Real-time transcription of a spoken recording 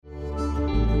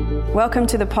Welcome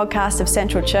to the podcast of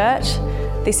Central Church.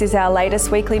 This is our latest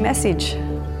weekly message.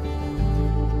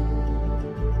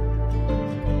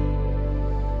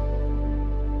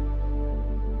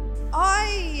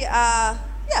 I'm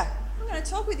going to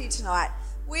talk with you tonight.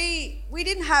 We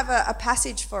didn't have a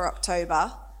passage for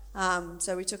October,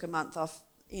 so we took a month off,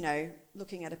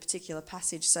 looking at a particular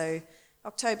passage. So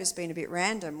October's been a bit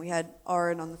random. We had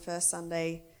Oren on the first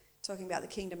Sunday talking about the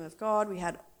kingdom of God. We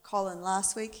had Colin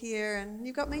last week here, and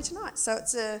you've got me tonight. So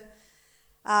it's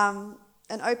an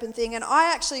open thing. And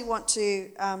I actually want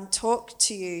to talk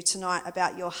to you tonight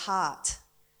about your heart.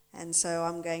 And so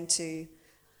I'm going to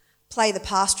play the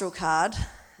pastoral card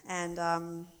and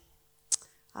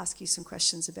ask you some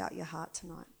questions about your heart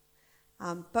tonight.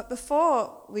 But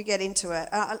before we get into it,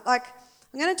 I'm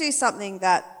going to do something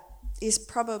that is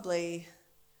probably...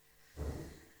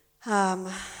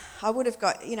 I would have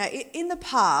got, in the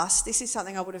past, this is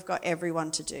something I would have got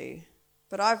everyone to do.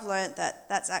 But I've learnt that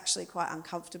that's actually quite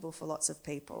uncomfortable for lots of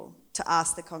people, to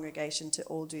ask the congregation to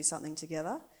all do something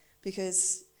together,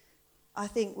 because I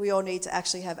think we all need to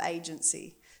actually have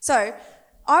agency. So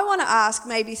I want to ask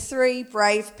maybe 3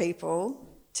 brave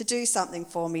people to do something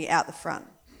for me out the front.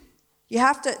 You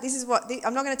have to,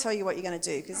 I'm not going to tell you what you're going to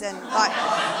do, because then, then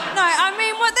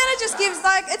it just gives,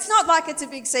 it's not like it's a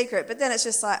big secret, but then it's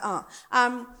just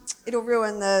it'll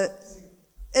ruin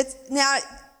now,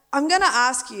 I'm going to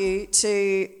ask you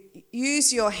to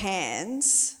use your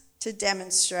hands to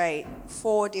demonstrate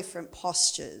 4 different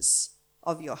postures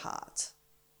of your heart.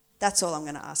 That's all I'm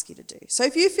going to ask you to do. So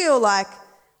if you feel like,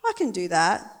 I can do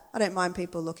that, I don't mind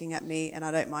people looking at me, and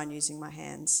I don't mind using my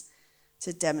hands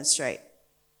to demonstrate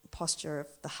posture of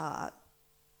the heart,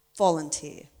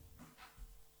 volunteer.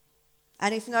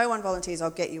 And if no one volunteers,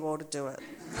 I'll get you all to do it.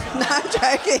 No, I'm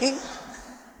joking.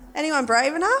 Anyone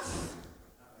brave enough?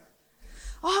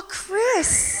 Oh,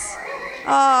 Chris.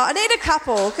 Oh, I need a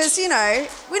couple, because,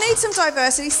 we need some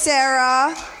diversity.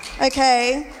 Sarah,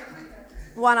 okay.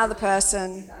 One other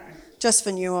person, just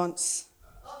for nuance.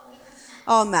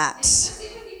 Oh, Matt.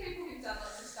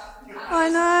 I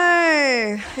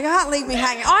know. You can't leave me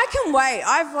hanging. I can wait.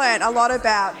 I've learned a lot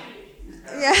about...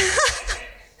 Yeah.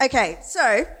 Okay,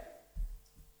 so...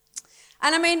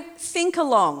 And think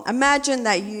along. Imagine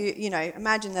that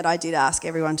imagine that I did ask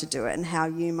everyone to do it and how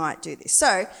you might do this.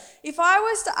 So if I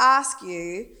was to ask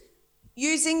you,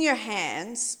 using your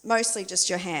hands, mostly just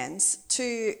your hands,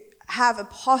 to have a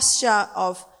posture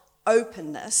of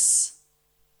openness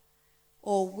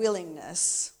or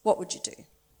willingness, what would you do?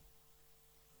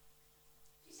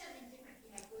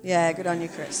 Yeah, good on you,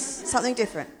 Chris. Something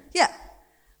different. Yeah.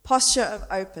 Posture of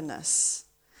openness.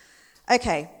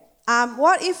 Okay.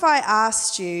 What if I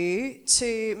asked you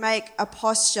to make a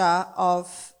posture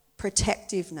of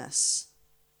protectiveness?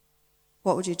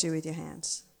 What would you do with your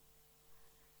hands?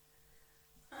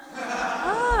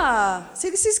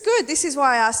 See, this is good. This is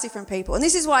why I asked different people. And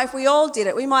this is why if we all did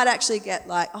it, we might actually get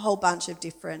a whole bunch of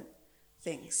different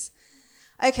things.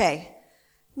 Okay.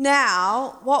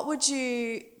 Now, what would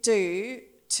you do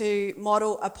to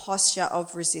model a posture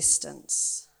of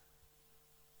resistance?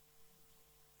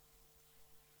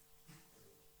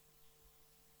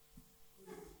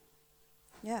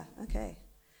 Yeah, okay.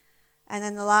 And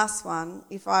then the last one,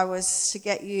 if I was to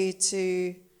get you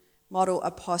to model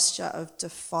a posture of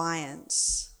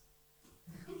defiance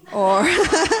or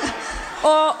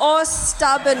or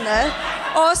stubbornness.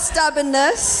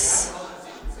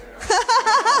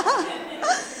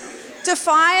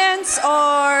 Defiance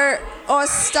or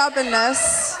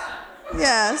stubbornness.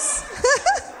 Yes.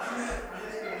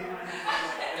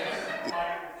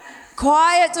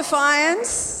 Quiet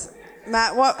defiance.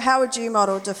 Matt, how would you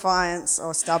model defiance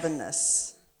or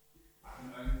stubbornness?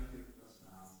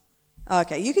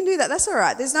 Okay, you can do that. That's all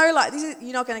right. There's no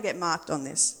you're not going to get marked on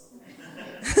this.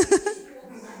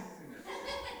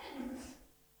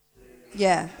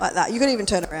 Yeah, like that. You could even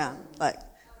turn around,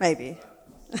 maybe.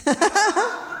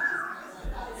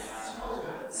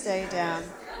 Stay down.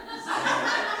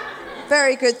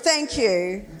 Very good. Thank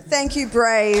you. Thank you,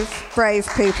 brave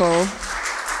people.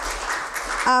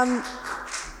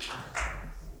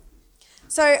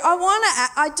 So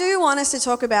I do want us to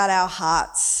talk about our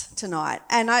hearts tonight,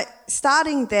 and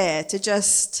starting there to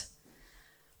just,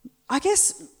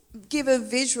 give a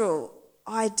visual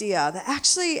idea that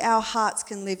actually our hearts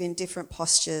can live in different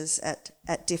postures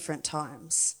at different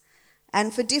times,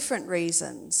 and for different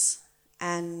reasons.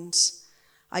 And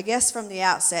I guess from the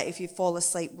outset, if you fall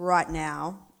asleep right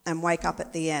now and wake up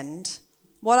at the end,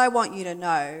 what I want you to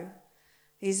know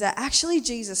is that actually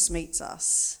Jesus meets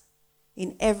us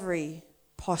in every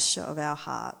posture of our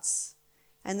hearts.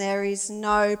 And there is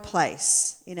no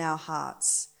place in our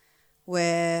hearts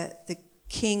where the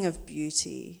King of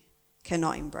Beauty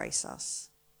cannot embrace us.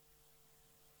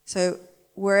 So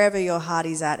wherever your heart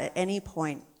is at any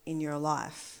point in your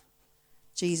life,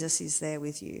 Jesus is there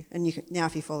with you. And you can, now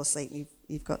if you fall asleep,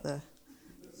 you've got the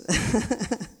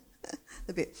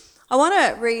the bit. I want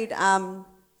to read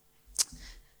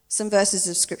some verses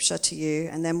of scripture to you,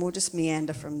 and then we'll just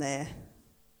meander from there.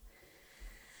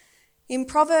 In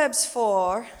Proverbs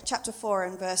 4, chapter 4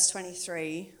 and verse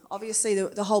 23, obviously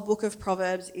the whole book of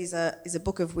Proverbs is a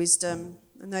book of wisdom,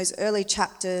 and those early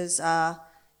chapters are,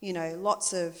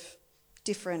 lots of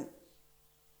different,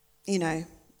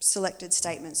 selected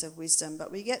statements of wisdom.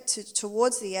 But we get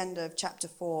towards the end of chapter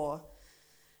 4,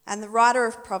 and the writer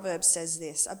of Proverbs says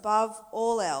this: above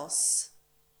all else,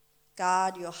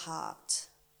 guard your heart,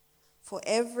 for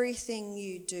everything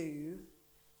you do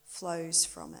flows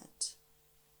from it.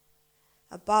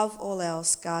 Above all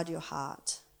else, guard your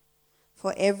heart,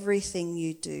 for everything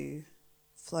you do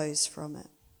flows from it.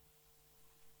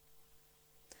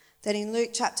 Then in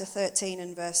Luke chapter 13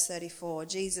 and verse 34,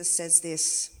 Jesus says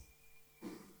this.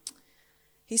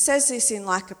 He says this in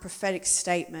like a prophetic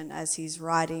statement as he's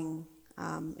writing.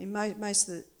 Most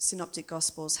of the synoptic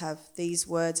gospels have these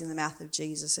words in the mouth of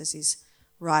Jesus as he's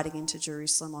riding into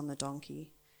Jerusalem on the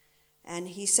donkey. And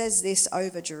he says this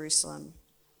over Jerusalem: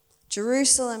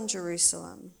 Jerusalem,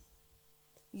 Jerusalem,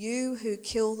 you who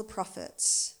kill the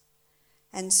prophets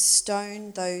and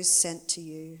stone those sent to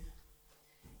you.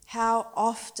 How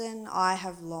often I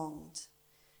have longed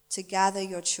to gather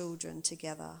your children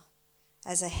together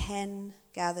as a hen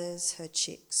gathers her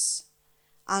chicks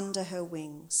under her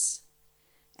wings,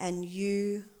 and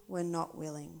you were not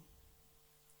willing.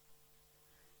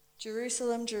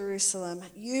 Jerusalem, Jerusalem,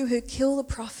 you who kill the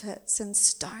prophets and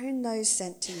stone those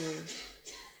sent to you.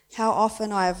 How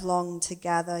often I have longed to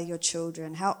gather your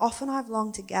children. How often I have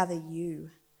longed to gather you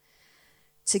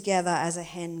together as a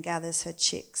hen gathers her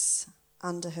chicks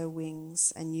under her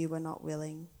wings, and you were not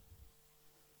willing.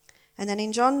 And then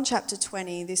in John chapter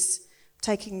 20,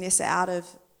 taking this out of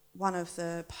one of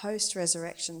the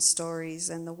post-resurrection stories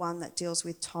and the one that deals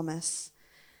with Thomas.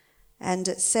 And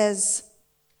it says,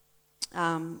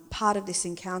 part of this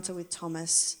encounter with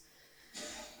Thomas,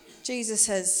 Jesus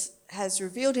has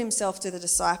revealed himself to the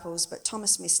disciples, but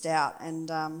Thomas missed out.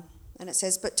 And it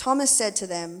says, but Thomas said to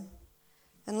them,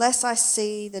 unless I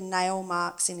see the nail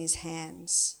marks in his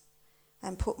hands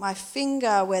and put my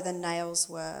finger where the nails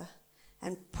were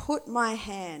and put my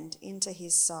hand into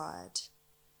his side,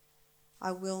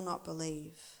 I will not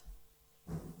believe.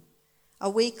 A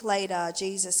week later,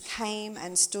 Jesus came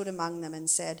and stood among them and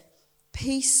said,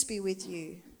 peace be with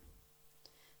you.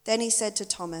 Then he said to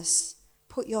Thomas,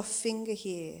 put your finger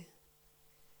here.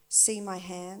 See my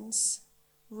hands?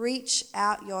 Reach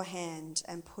out your hand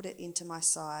and put it into my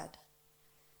side.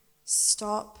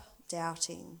 Stop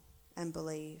doubting and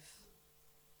believe.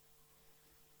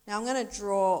 Now I'm going to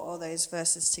draw all those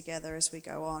verses together as we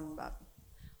go on, but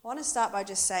I want to start by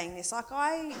just saying this. Like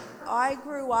I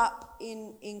grew up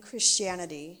in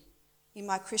Christianity, in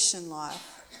my Christian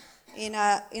life, in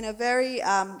a very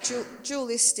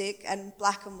dualistic and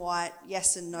black and white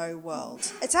yes and no world.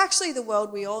 It's actually the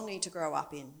world we all need to grow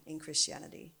up in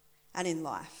Christianity and in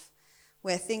life,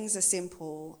 where things are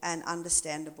simple and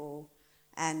understandable,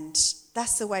 and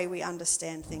that's the way we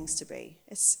understand things to be.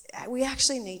 We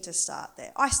actually need to start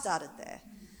there. I started there.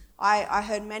 I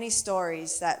heard many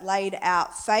stories that laid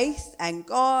out faith and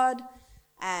God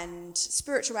and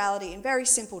spirituality in very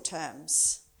simple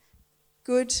terms.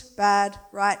 Good, bad,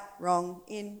 right, wrong,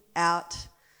 in, out,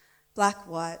 black,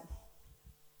 white,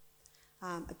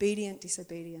 obedient,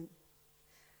 disobedient.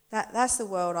 That's the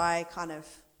world I kind of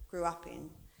grew up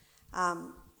in.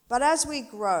 But as we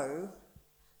grow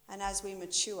and as we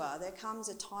mature, there comes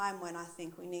a time when I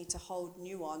think we need to hold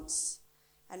nuance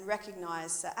and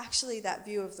recognise that actually that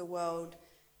view of the world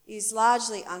is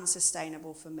largely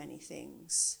unsustainable for many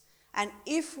things. And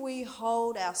if we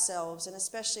hold ourselves, and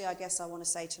especially I guess I want to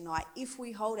say tonight, if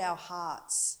we hold our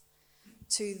hearts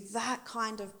to that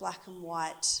kind of black and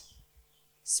white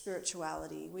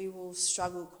spirituality, we will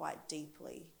struggle quite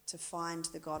deeply to find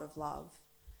the God of love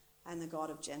and the God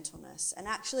of gentleness, and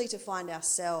actually to find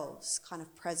ourselves kind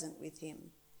of present with him.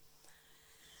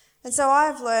 And so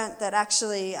I've learnt that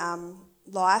actually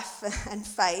life and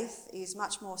faith is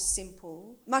much more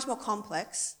simple, much more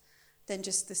complex than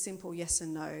just the simple yes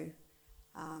and no,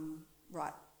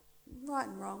 right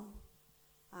and wrong,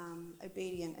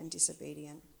 obedient and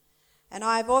disobedient. And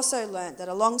I've also learnt that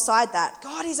alongside that,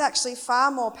 God is actually far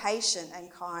more patient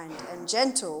and kind and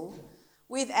gentle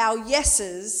with our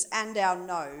yeses and our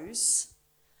nos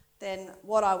than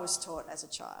what I was taught as a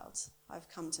child. I've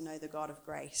come to know the God of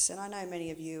grace. And I know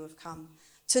many of you have come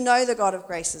to know the God of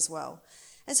grace as well.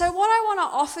 And so what I want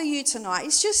to offer you tonight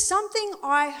is just something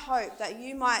I hope that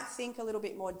you might think a little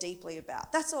bit more deeply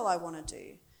about. That's all I want to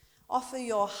do. Offer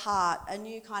your heart a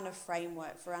new kind of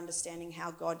framework for understanding how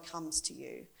God comes to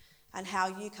you and how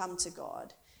you come to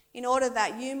God, in order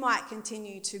that you might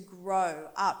continue to grow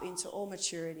up into all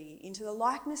maturity, into the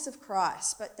likeness of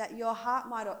Christ, but that your heart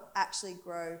might actually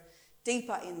grow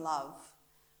deeper in love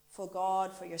for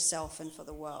God, for yourself, and for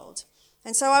the world.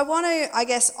 And so I want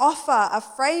to, offer a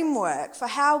framework for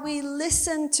how we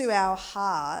listen to our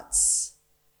hearts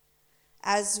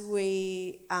as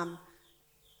we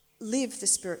live the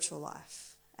spiritual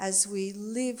life, as we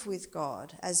live with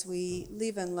God, as we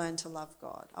live and learn to love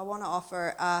God. I want to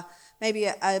offer maybe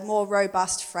a more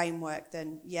robust framework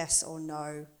than yes or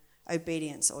no,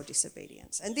 obedience or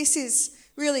disobedience. And this is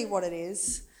really what it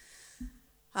is.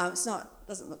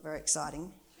 Doesn't look very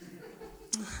exciting.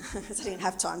 Because I didn't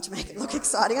have time to make it look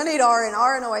exciting. I need Oren.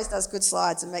 Oren always does good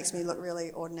slides and makes me look really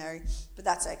ordinary, but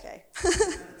that's okay.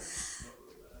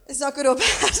 It's not good or bad.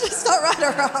 It's not right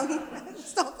or wrong.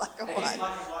 It's not black or white.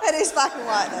 It is black and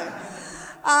white though.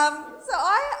 So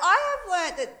I have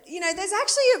learned that, there's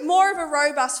actually more of a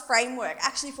robust framework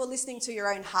actually for listening to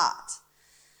your own heart.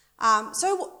 And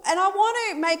I want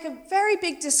to make a very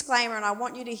big disclaimer, and I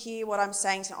want you to hear what I'm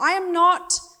saying tonight. I am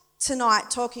not tonight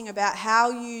talking about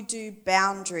how you do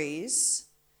boundaries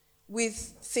with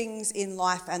things in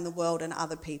life and the world and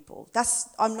other people.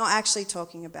 I'm not actually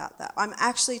talking about that. I'm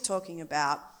actually talking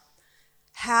about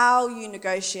how you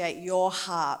negotiate your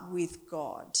heart with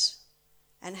God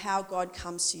and how God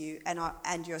comes to you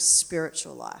and your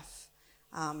spiritual life.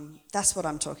 That's what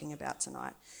I'm talking about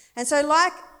tonight. And so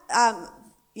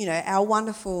our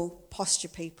wonderful posture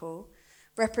people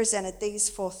represented these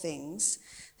 4 things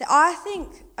that I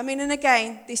think, and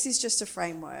again, this is just a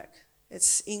framework.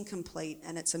 It's incomplete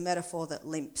and it's a metaphor that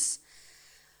limps.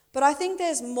 But I think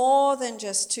there's more than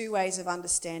just 2 ways of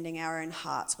understanding our own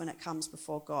hearts when it comes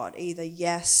before God, either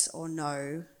yes or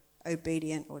no,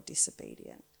 obedient or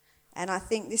disobedient. And I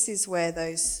think this is where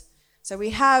so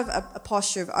we have a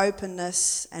posture of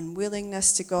openness and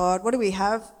willingness to God. What do we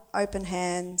have? Open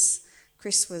hands.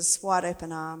 Chris was wide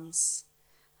open arms.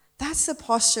 That's the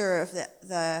posture of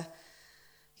the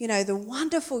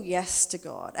wonderful yes to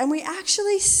God. And we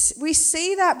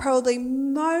see that probably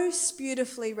most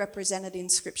beautifully represented in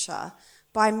Scripture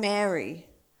by Mary,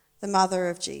 the mother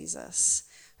of Jesus,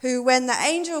 who, when the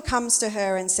angel comes to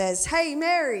her and says, "Hey,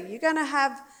 Mary, you're going to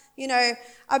have,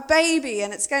 a baby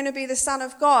and it's going to be the Son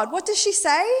of God," what does she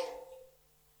say?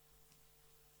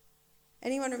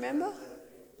 Anyone remember?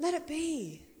 Let it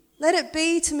be. Let it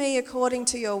be to me according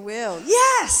to your will.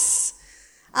 Yes!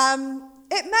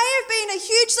 It may have been a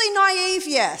hugely naive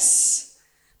yes,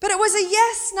 but it was a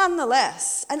yes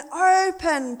nonetheless, an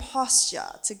open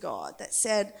posture to God that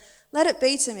said, let it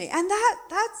be to me. And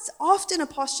that's often a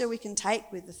posture we can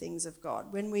take with the things of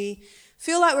God. When we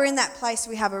feel like we're in that place,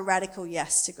 we have a radical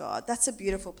yes to God. That's a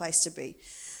beautiful place to be.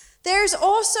 There's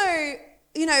also,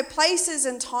 places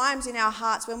and times in our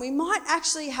hearts when we might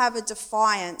actually have a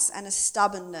defiance and a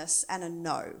stubbornness and a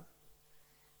no.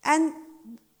 And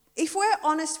if we're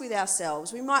honest with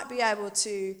ourselves, we might be able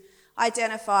to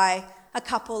identify a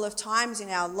couple of times in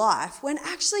our life when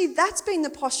actually that's been the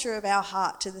posture of our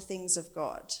heart to the things of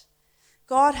God.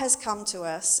 God has come to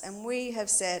us and we have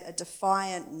said a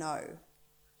defiant no.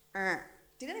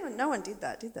 No one did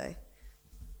that, did they?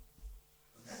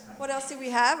 What else did we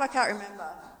have? I can't remember.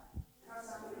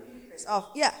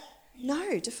 Oh, yeah.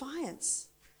 No, defiance.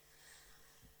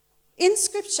 In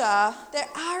Scripture, there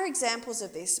are examples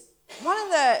of this.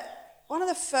 One of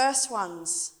the first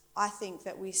ones I think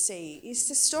that we see is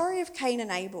the story of Cain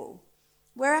and Abel,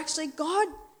 where actually God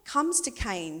comes to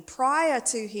Cain prior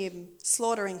to him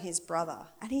slaughtering his brother,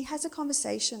 and he has a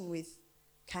conversation with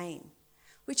Cain,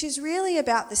 which is really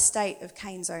about the state of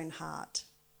Cain's own heart.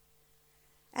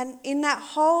 And in that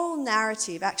whole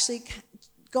narrative, actually,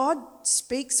 God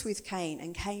speaks with Cain,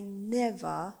 and Cain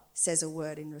never says a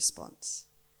word in response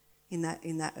in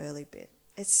that early bit.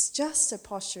 It's just a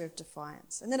posture of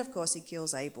defiance. And then, of course, he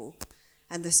kills Abel,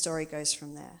 and the story goes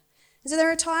from there. And so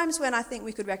there are times when I think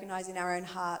we could recognise in our own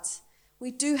hearts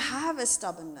we do have a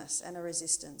stubbornness and a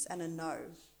resistance and a no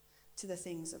to the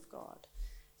things of God.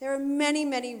 There are many,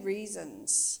 many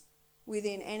reasons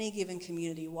within any given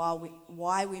community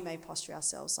why we may posture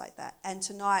ourselves like that. And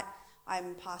tonight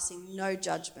I'm passing no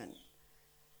judgment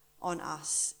on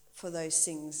us for those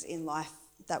things in life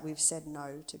that we've said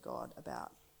no to God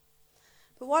about.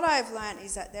 But what I've learned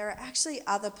is that there are actually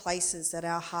other places that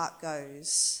our heart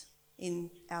goes in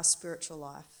our spiritual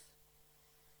life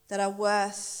that are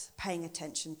worth paying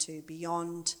attention to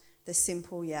beyond the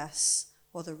simple yes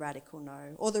or the radical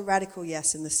no, or the radical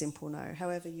yes and the simple no,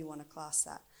 however you want to class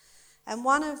that. And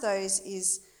one of those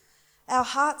is our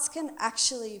hearts can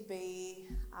actually be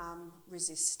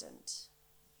resistant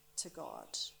to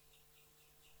God.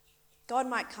 God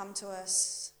might come to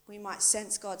us, we might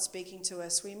sense God speaking to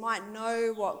us, we might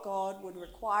know what God would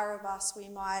require of us, we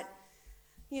might,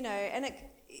 and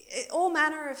it all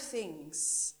manner of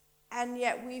things. And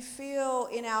yet we feel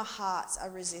in our hearts a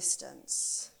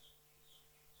resistance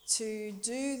to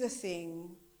do the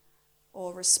thing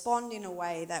or respond in a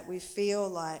way that we feel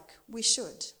like we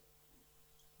should.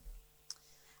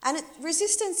 And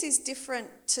resistance is different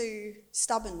to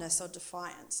stubbornness or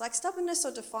defiance. Like stubbornness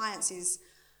or defiance is,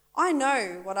 I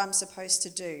know what I'm supposed to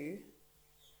do,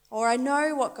 or I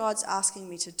know what God's asking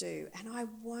me to do, and I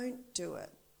won't do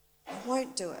it. I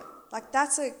won't do it. Like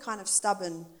that's a kind of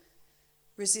stubborn,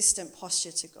 resistant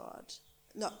posture to God.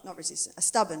 Not resistant, a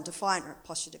stubborn, defiant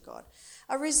posture to God.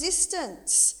 A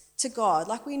resistance to God,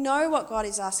 like we know what God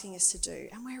is asking us to do,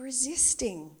 and we're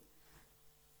resisting.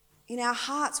 In our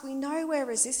hearts, we know we're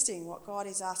resisting what God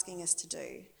is asking us to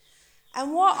do.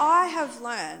 And what I have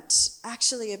learnt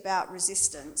actually about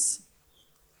resistance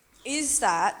is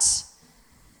that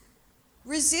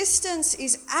resistance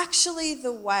is actually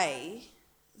the way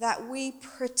that we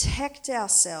protect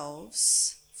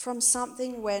ourselves from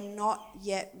something we're not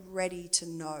yet ready to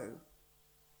know.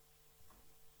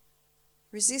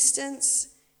 Resistance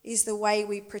is the way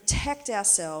we protect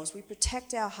ourselves, we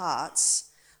protect our hearts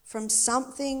from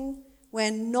something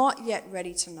we're not yet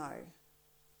ready to know.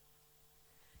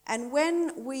 And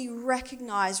when we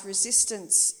recognize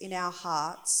resistance in our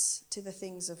hearts to the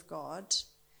things of God,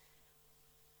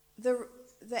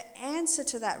 the answer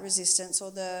to that resistance,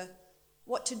 or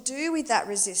what to do with that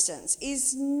resistance,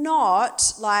 is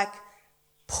not like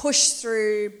push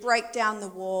through, break down the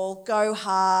wall, go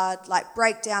hard, like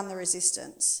break down the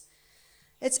resistance.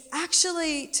 It's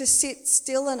actually to sit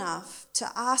still enough to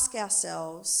ask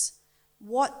ourselves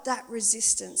what that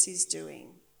resistance is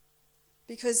doing.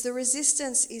 Because the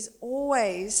resistance is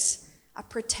always a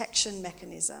protection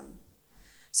mechanism.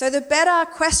 So the better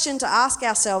question to ask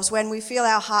ourselves when we feel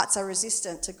our hearts are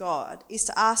resistant to God is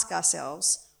to ask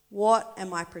ourselves, what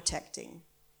am I protecting?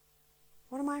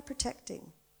 What am I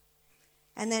protecting?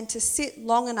 And then to sit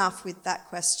long enough with that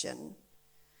question,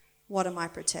 what am I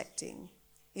protecting,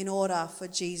 in order for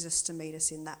Jesus to meet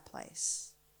us in that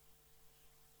place.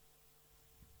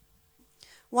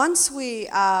 Once we've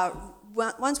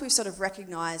sort of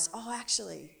recognised,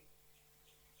 actually,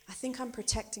 I think I'm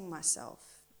protecting myself,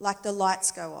 like the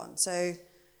lights go on. So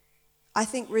I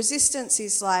think resistance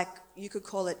is like, you could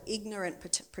call it ignorant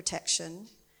protection,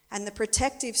 and the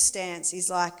protective stance is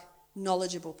like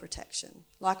knowledgeable protection.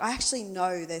 Like I actually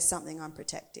know there's something I'm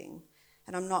protecting,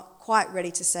 and I'm not quite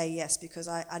ready to say yes because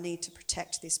I need to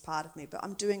protect this part of me, but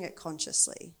I'm doing it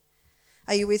consciously.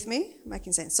 Are you with me?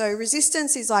 Making sense. So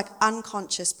resistance is like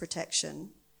unconscious protection.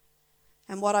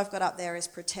 And what I've got up there as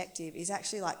protective is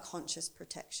actually like conscious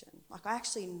protection. Like I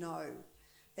actually know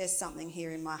there's something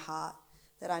here in my heart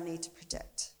that I need to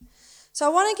protect. So I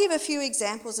want to give a few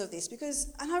examples of this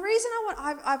and the reason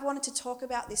I've wanted to talk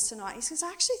about this tonight is because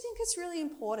I actually think it's really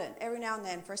important every now and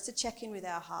then for us to check in with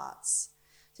our hearts,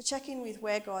 to check in with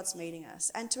where God's meeting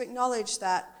us, and to acknowledge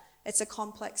that it's a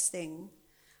complex thing.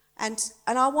 And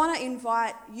I want to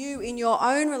invite you in your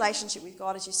own relationship with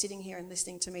God as you're sitting here and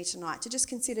listening to me tonight to just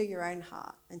consider your own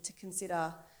heart and to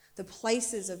consider the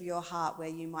places of your heart where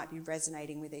you might be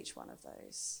resonating with each one of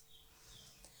those.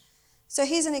 So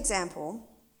here's an example.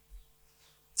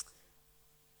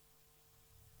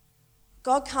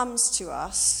 God comes to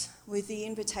us with the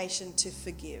invitation to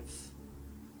forgive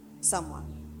someone.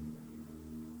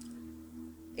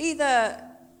 Either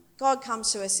God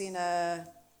comes to us in a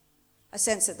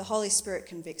sense that the Holy Spirit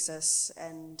convicts us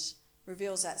and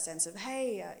reveals that sense of,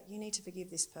 hey, you need to forgive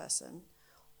this person.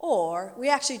 Or we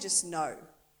actually just know,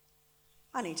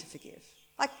 I need to forgive.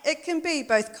 Like it can be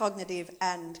both cognitive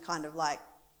and kind of like,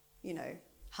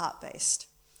 heart-based.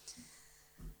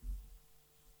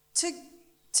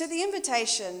 To the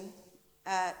invitation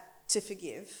to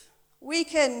forgive, we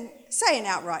can say an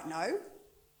outright no.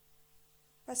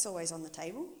 That's always on the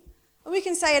table. Or we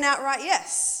can say an outright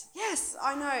yes. Yes,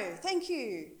 I know. Thank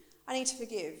you. I need to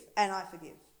forgive, and I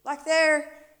forgive. Like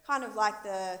they're kind of like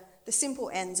the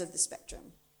simple ends of the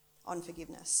spectrum on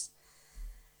forgiveness.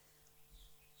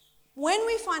 When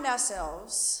we find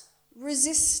ourselves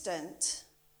resistant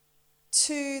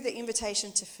to the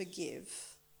invitation to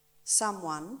forgive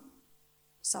someone,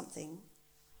 something,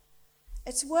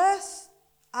 it's worth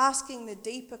asking the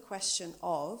deeper question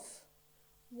of,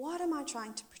 what am I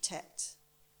trying to protect?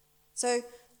 So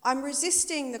I'm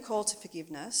resisting the call to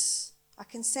forgiveness. I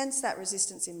can sense that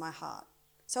resistance in my heart.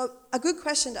 So a good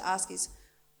question to ask is,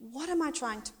 what am I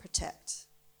trying to protect?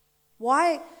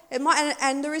 Why?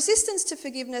 And the resistance to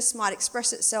forgiveness might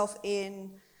express itself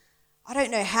in, I don't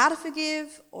know how to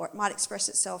forgive, or it might express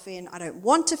itself in, I don't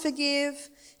want to forgive.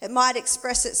 It might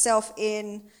express itself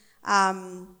in,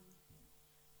 I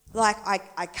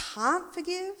can't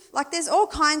forgive. Like there's all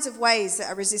kinds of ways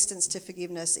that a resistance to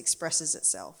forgiveness expresses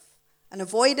itself. An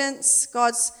avoidance,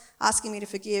 God's asking me to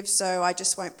forgive, so I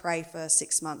just won't pray for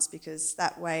 6 months because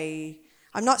that way,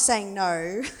 I'm not saying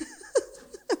no,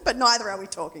 but neither are we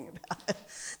talking about it.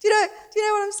 Do you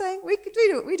know what I'm saying?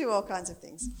 We do all kinds of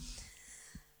things.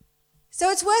 So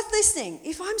it's worth listening.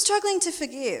 If I'm struggling to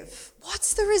forgive,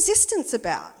 what's the resistance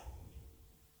about?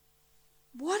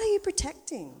 What are you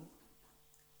protecting?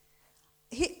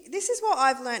 This is what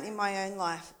I've learned in my own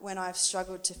life when I've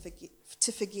struggled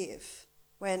to forgive.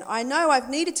 When I know I've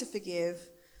needed to forgive,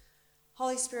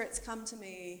 Holy Spirit's come to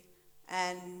me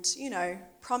and,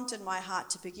 prompted my heart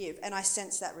to forgive. And I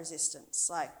sense that resistance.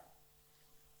 Like,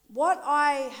 what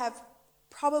I have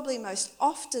probably most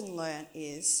often learned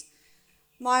is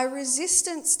my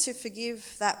resistance to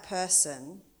forgive that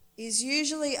person is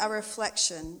usually a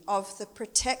reflection of the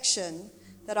protection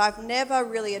that I've never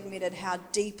really admitted how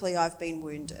deeply I've been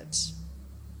wounded.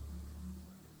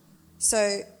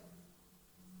 So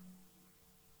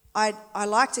I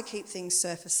like to keep things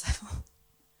surface level.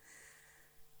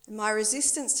 My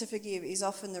resistance to forgive is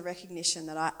often the recognition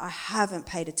that I haven't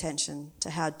paid attention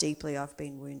to how deeply I've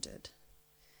been wounded.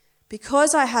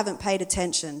 Because I haven't paid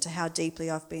attention to how deeply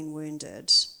I've been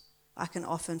wounded, I can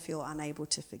often feel unable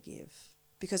to forgive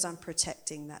because I'm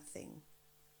protecting that thing.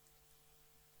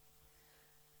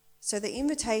 So the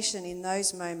invitation in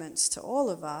those moments to all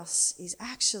of us is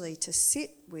actually to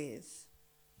sit with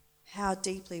how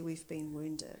deeply we've been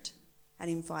wounded and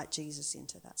invite Jesus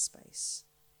into that space.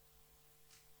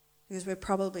 Because we're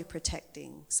probably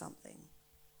protecting something.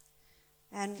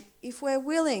 And if we're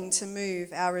willing to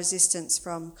move our resistance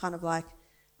from kind of like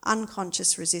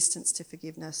unconscious resistance to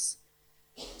forgiveness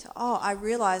to, I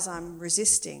realise I'm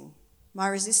resisting. My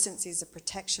resistance is a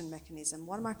protection mechanism.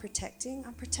 What am I protecting?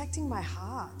 I'm protecting my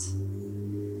heart.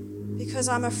 Because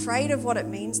I'm afraid of what it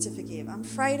means to forgive. I'm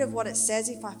afraid of what it says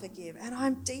if I forgive. And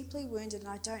I'm deeply wounded and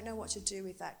I don't know what to do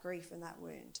with that grief and that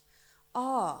wound.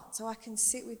 So I can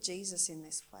sit with Jesus in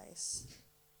this place.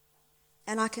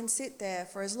 And I can sit there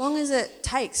for as long as it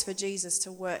takes for Jesus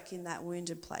to work in that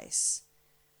wounded place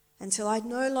until I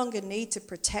no longer need to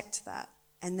protect that,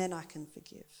 and then I can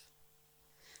forgive.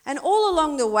 And all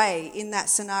along the way in that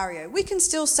scenario, we can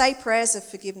still say prayers of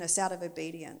forgiveness out of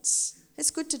obedience. It's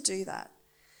good to do that.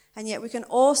 And yet we can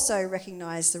also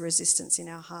recognise the resistance in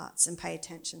our hearts and pay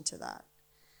attention to that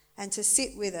and to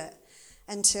sit with it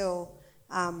until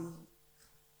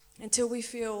we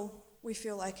feel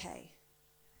okay.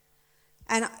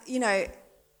 And,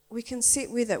 we can sit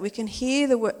with it. We can hear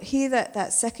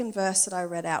that second verse that I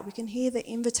read out. We can hear the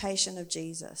invitation of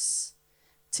Jesus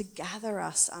to gather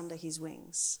us under his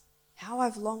wings. How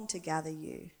I've longed to gather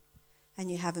you,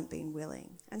 and you haven't been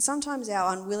willing. And sometimes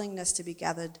our unwillingness to be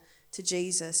gathered to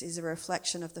Jesus is a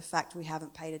reflection of the fact we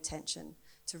haven't paid attention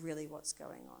to really what's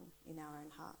going on in our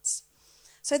own hearts.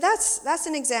 So that's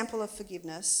an example of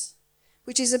forgiveness,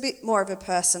 which is a bit more of a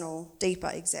personal, deeper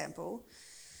example.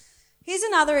 Here's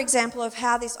another example of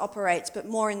how this operates, but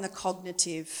more in the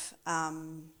cognitive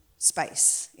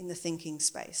space, in the thinking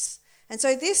space. And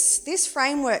so this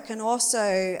framework can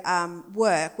also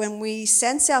work when we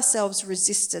sense ourselves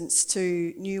resistance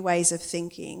to new ways of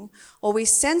thinking, or we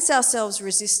sense ourselves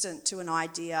resistant to an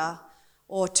idea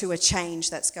or to a change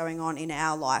that's going on in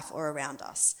our life or around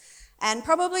us. And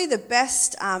probably the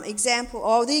best example,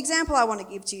 or the example I want to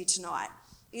give to you tonight,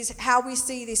 is how we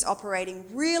see this operating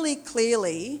really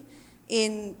clearly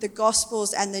in the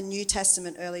Gospels and the New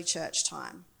Testament early church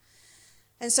time.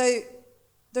 And so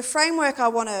the framework I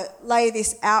want to lay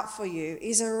this out for you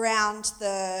is around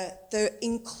the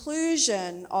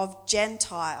inclusion of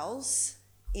Gentiles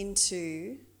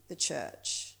into the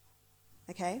church.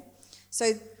 Okay?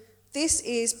 So this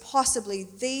is possibly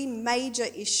the major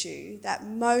issue that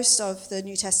most of the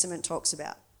New Testament talks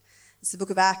about. It's the book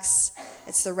of Acts,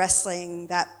 it's the wrestling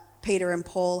that Peter and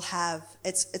Paul have.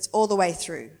 It's all the way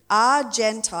through. Are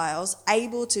Gentiles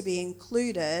able to be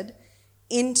included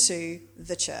into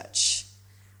the church?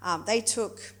 They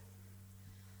took,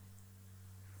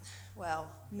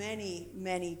 many,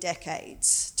 many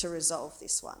decades to resolve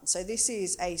this one. So this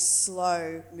is a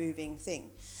slow-moving thing.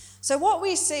 So what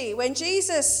we see when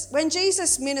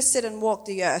Jesus ministered and walked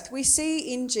the earth, we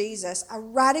see in Jesus a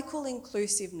radical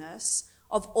inclusiveness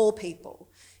of all people.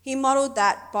 He modelled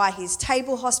that by his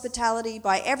table hospitality,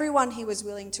 by everyone he was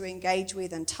willing to engage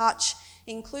with and touch,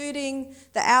 including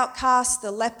the outcasts, the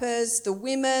lepers, the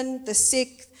women, the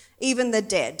sick, even the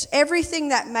dead. Everything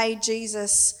that made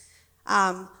Jesus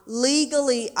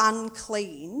legally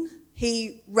unclean,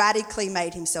 he radically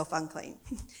made himself unclean.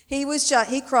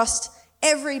 He crossed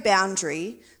every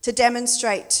boundary to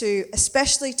demonstrate to,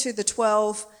 especially to the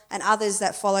 12 and others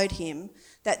that followed him,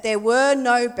 that there were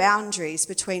no boundaries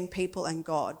between people and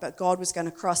God, but God was going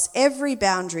to cross every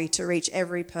boundary to reach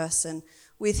every person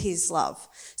with his love.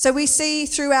 So we see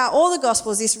throughout all the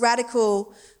Gospels this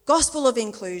radical gospel of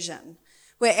inclusion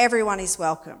where everyone is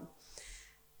welcome.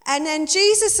 And then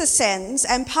Jesus ascends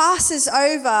and passes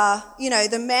over,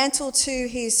 the mantle to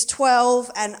his 12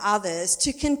 and others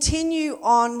to continue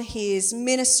on his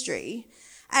ministry.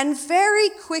 And very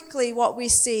quickly what we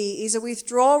see is a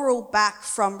withdrawal back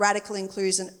from radical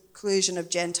inclusion of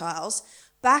Gentiles,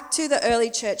 back to the early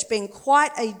church being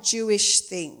quite a Jewish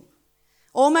thing.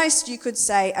 Almost, you could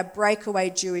say, a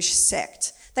breakaway Jewish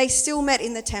sect. They still met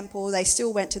in the temple, they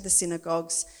still went to the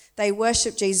synagogues, they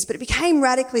worshipped Jesus, but it became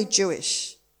radically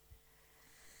Jewish.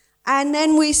 And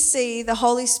then we see the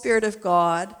Holy Spirit of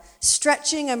God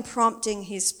stretching and prompting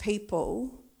his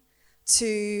people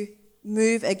to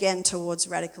move again towards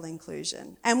radical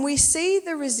inclusion. And we see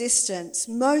the resistance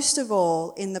most of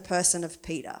all in the person of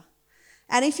Peter.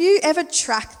 And if you ever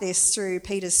track this through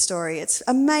Peter's story, it's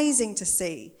amazing to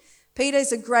see.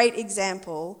 Peter's a great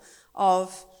example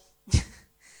of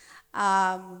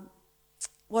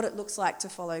what it looks like to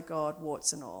follow God,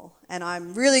 warts and all. And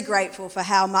I'm really grateful for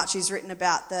how much is written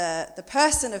about the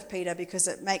person of Peter, because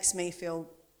it makes me feel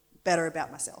better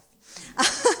about myself,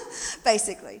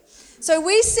 basically. So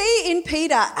we see in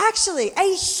Peter actually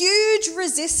a huge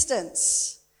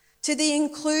resistance to the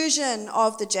inclusion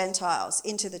of the Gentiles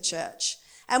into the church.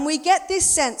 And we get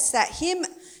this sense that him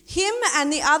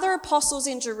and the other apostles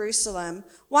in Jerusalem,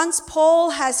 once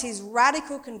Paul has his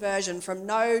radical conversion from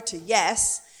no to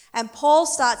yes, and Paul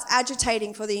starts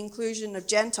agitating for the inclusion of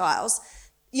Gentiles,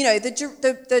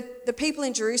 the people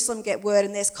in Jerusalem get word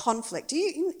and there's conflict.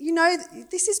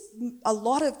 This is a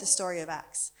lot of the story of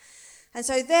Acts. And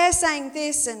so they're saying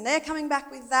this and they're coming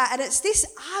back with that. And it's this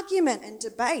argument and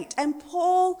debate. And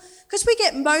Paul, because we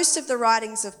get most of the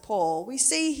writings of Paul, we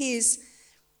see his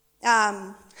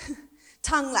tongue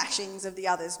lashings of the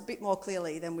others a bit more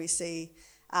clearly than we see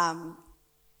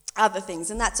other things,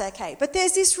 and that's okay. But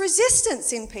there's this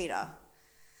resistance in Peter.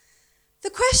 The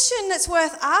question that's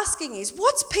worth asking is,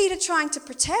 what's Peter trying to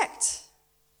protect?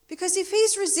 Because if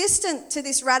he's resistant to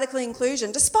this radical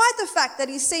inclusion, despite the fact that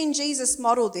he's seen Jesus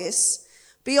model this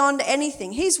beyond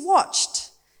anything, he's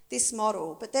watched this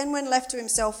model, but then when left to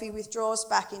himself, he withdraws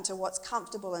back into what's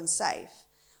comfortable and safe.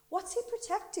 What's he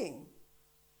protecting?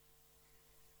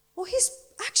 Well, he's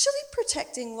actually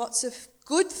protecting lots of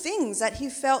good things that he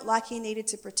felt like he needed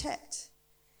to protect.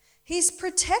 He's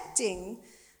protecting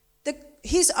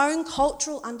his own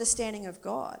cultural understanding of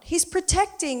God. He's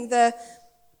protecting I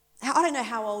don't know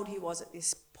how old he was at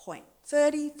this point,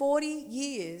 30, 40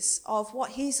 years of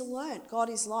what he's learnt God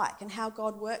is like and how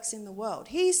God works in the world.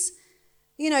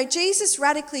 Jesus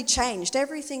radically changed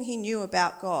everything he knew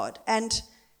about God, and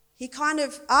he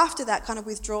after that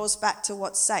withdraws back to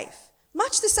what's safe.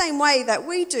 Much the same way that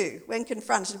we do when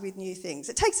confronted with new things.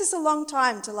 It takes us a long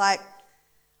time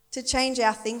to change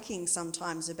our thinking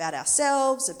sometimes about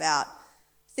ourselves, about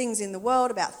things in the world,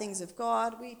 about things of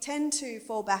God. We tend to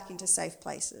fall back into safe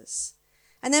places.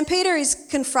 And then Peter is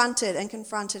confronted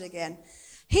again.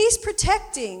 He's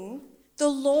protecting the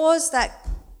laws that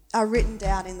are written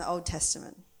down in the Old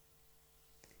Testament.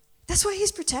 That's what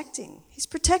he's protecting. He's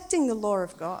protecting the law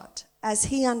of God as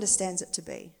he understands it to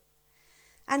be.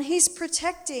 And he's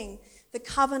protecting the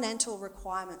covenantal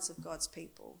requirements of God's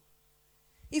people.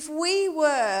 If we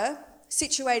were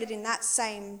situated in that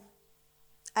same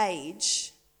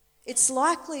age, it's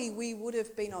likely we would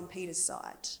have been on Peter's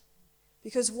side,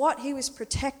 because what he was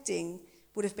protecting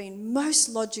would have been most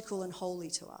logical and holy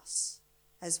to us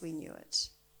as we knew it.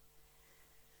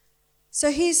 So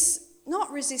he's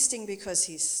not resisting because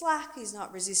he's slack, he's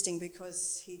not resisting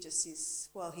because he just is,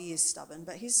 he is stubborn,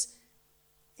 but he's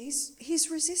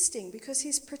resisting because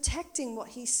he's protecting what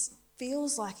he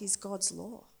feels like is God's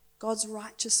law, God's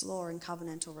righteous law and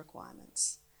covenantal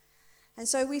requirements. And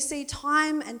so we see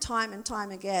time and time and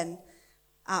time again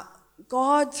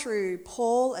God through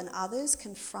Paul and others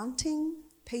confronting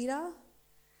Peter.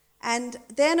 And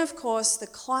then, of course, the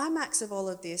climax of all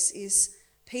of this is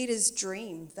Peter's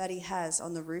dream that he has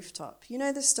on the rooftop. You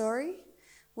know the story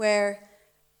where,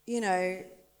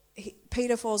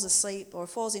 Peter falls asleep or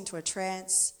falls into a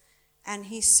trance, and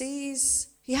he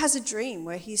has a dream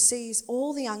where he sees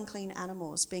all the unclean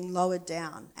animals being lowered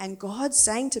down, and God's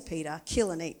saying to Peter,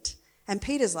 kill and eat. And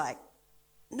Peter's like,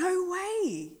 no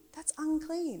way, that's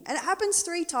unclean. And it happens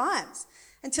 3 times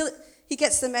until he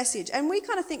gets the message. And we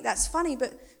kind of think that's funny,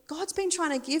 but God's been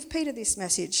trying to give Peter this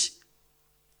message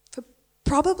for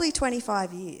probably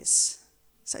 25 years.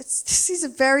 So this is a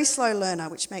very slow learner,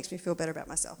 which makes me feel better about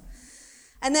myself.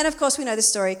 And then, of course, we know the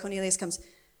story. Cornelius comes.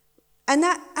 And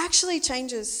that actually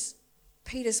changes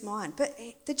Peter's mind. But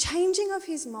the changing of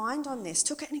his mind on this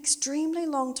took an extremely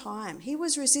long time. He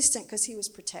was resistant because he was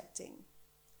protecting.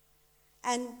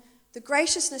 And the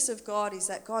graciousness of God is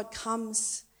that God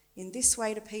comes in this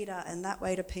way to Peter and that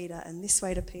way to Peter and this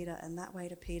way to Peter and that way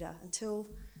to Peter until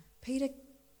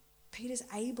Peter's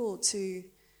able to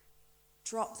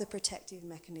drop the protective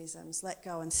mechanisms, let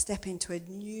go and step into a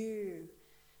new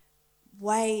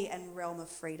way and realm of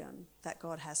freedom that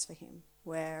God has for him,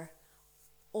 where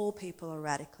all people are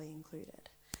radically included.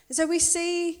 And so we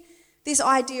see this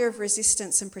idea of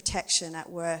resistance and protection at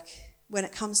work when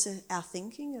it comes to our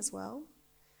thinking as well.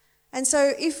 And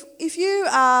so if you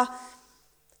are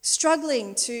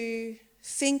struggling to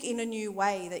think in a new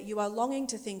way, that you are longing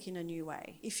to think in a new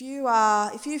way, if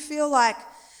you feel like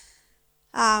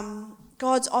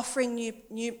God's offering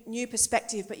new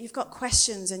perspective, but you've got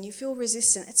questions and you feel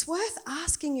resistant, it's worth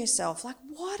asking yourself, like,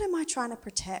 what am I trying to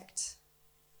protect?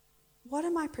 What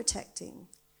am I protecting?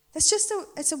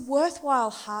 It's a worthwhile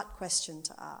heart question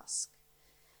to ask.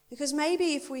 Because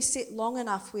maybe if we sit long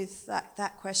enough with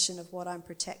that question of what I'm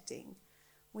protecting,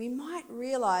 we might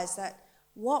realise that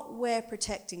what we're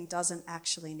protecting doesn't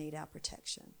actually need our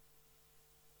protection.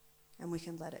 And we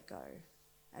can let it go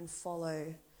and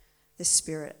follow the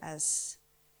Spirit as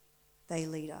they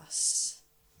lead us.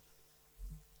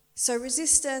 So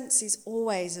resistance is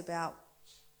always about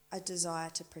a desire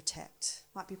to protect.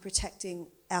 Might be protecting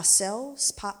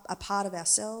ourselves, a part of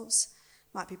ourselves.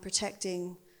 Might be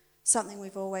protecting something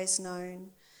we've always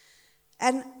known.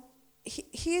 And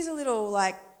here's a little,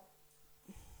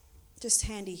 just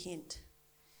handy hint.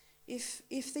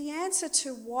 If the answer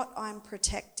to what I'm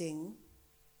protecting,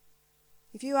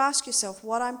 if you ask yourself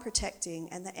what I'm protecting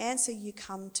and the answer you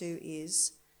come to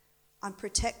is, I'm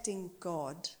protecting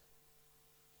God,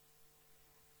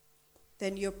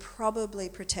 then you're probably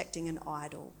protecting an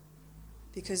idol,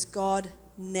 because God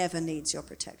never needs your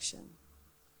protection.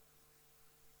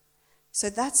 So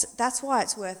that's why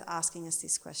it's worth asking us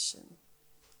this question.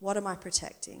 What am I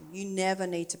protecting? You never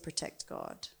need to protect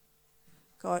God.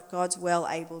 God's well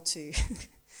able to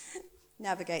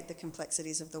navigate the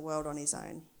complexities of the world on his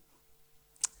own.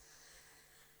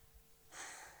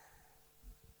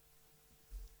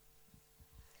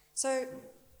 So,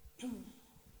 where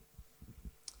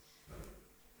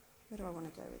do I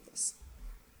want to go with this?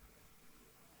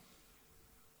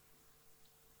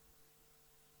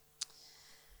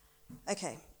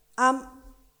 Okay.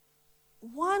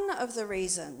 One of the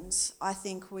reasons I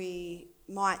think we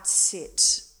might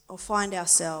sit or find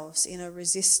ourselves in a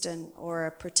resistant or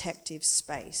a protective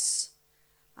space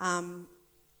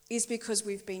is because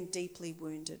we've been deeply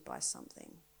wounded by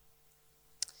something.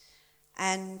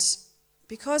 And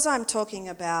because I'm talking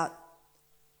about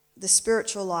the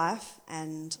spiritual life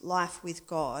and life with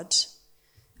God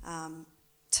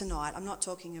tonight, I'm not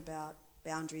talking about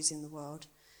boundaries in the world.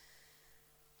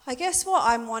 I guess what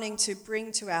I'm wanting to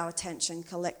bring to our attention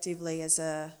collectively as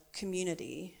a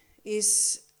community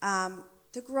is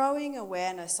the growing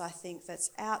awareness, I think,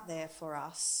 that's out there for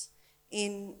us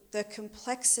in the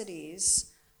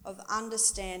complexities of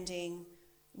understanding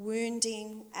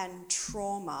wounding and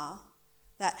trauma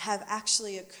that have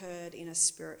actually occurred in a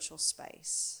spiritual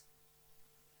space.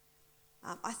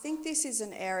 I think this is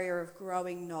an area of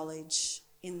growing knowledge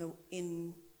in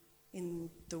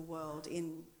the world,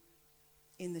 in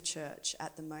the church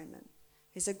at the moment.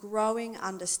 There's a growing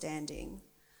understanding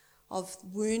of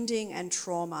wounding and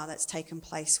trauma that's taken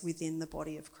place within the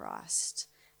body of Christ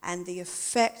and the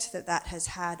effect that has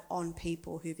had on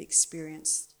people who've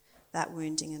experienced that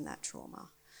wounding and that trauma.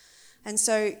 And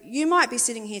so you might be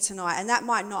sitting here tonight and that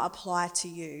might not apply to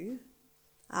you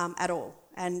at all.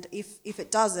 And if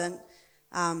it doesn't,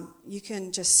 you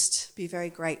can just be very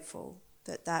grateful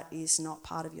that is not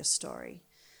part of your story.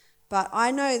 But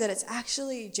I know that it's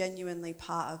actually genuinely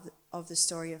part of the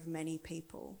story of many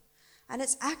people. And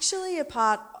it's actually a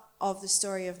part of the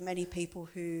story of many people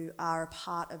who are a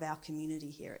part of our community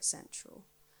here at Central.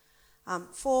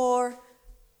 For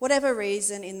whatever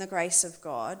reason, in the grace of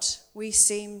God, we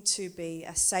seem to be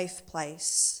a safe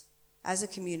place as a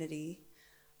community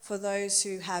for those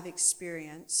who have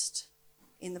experienced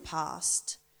in the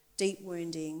past deep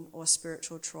wounding or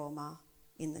spiritual trauma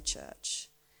in the church.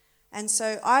 And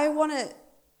so I want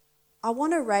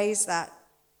to raise that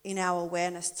in our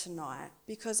awareness tonight,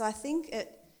 because I think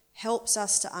it helps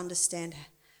us to understand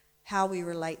how we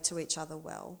relate to each other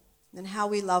well, and how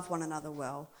we love one another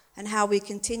well, and how we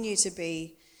continue to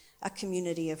be a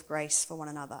community of grace for one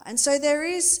another. And so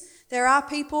there are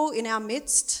people in our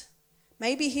midst,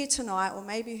 maybe here tonight or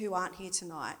maybe who aren't here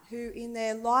tonight, who in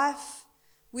their life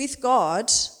with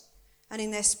God and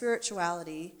in their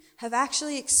spirituality have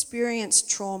actually experienced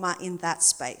trauma in that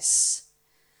space.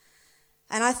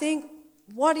 And I think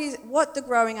what the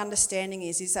growing understanding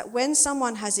is that when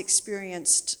someone has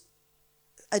experienced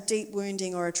a deep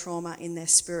wounding or a trauma in their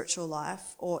spiritual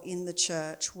life or in the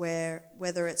church,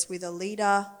 whether it's with a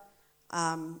leader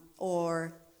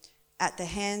or at the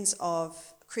hands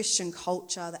of Christian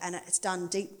culture, and it's done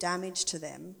deep damage to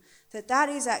them, that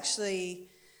is actually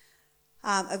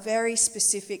a very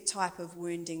specific type of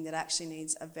wounding that actually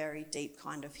needs a very deep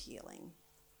kind of healing.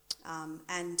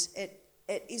 And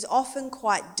it is often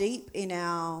quite deep in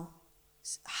our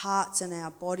hearts and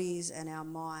our bodies and our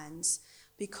minds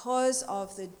because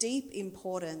of the deep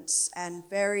importance and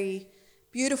very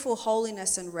beautiful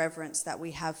holiness and reverence that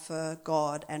we have for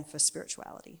God and for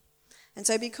spirituality. And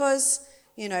so because,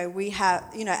 we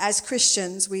have, as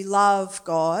Christians, we love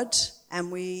God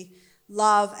and we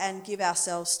love and give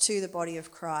ourselves to the body of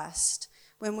Christ,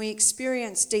 when we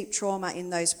experience deep trauma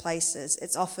in those places,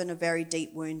 it's often a very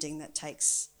deep wounding that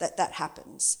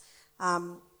happens.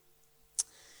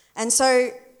 And so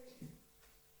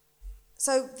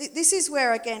this is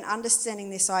where, again, understanding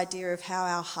this idea of how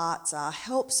our hearts are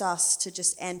helps us to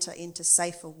just enter into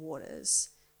safer waters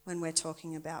when we're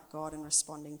talking about God and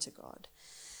responding to God.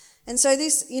 And so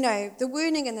this, the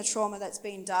wounding and the trauma that's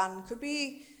been done could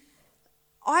be,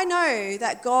 I know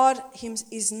that God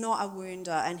is not a wounder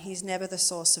and he's never the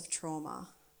source of trauma,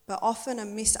 but often a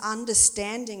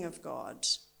misunderstanding of God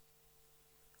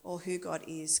or who God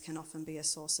is can often be a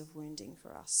source of wounding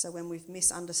for us. So when we've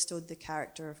misunderstood the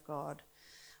character of God,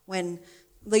 when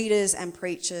leaders and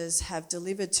preachers have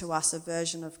delivered to us a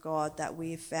version of God that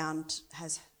we've found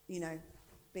has,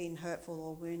 been hurtful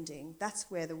or wounding, that's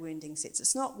where the wounding sits.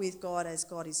 It's not with God as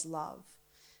God is love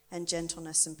and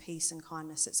gentleness and peace and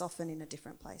kindness. It's often in a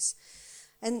different place.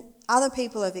 And other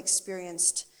people have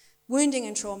experienced wounding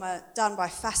and trauma done by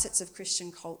facets of Christian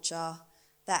culture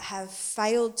that have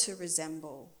failed to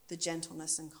resemble the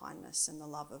gentleness and kindness and the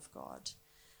love of God.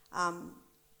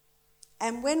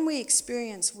 And when we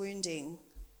experience wounding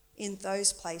in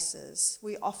those places,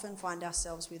 we often find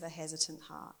ourselves with a hesitant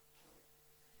heart,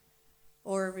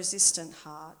 or a resistant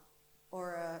heart,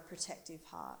 or a protective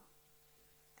heart.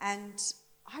 And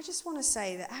I just want to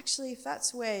say that actually, if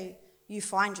that's where you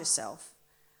find yourself,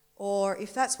 or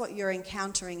if that's what you're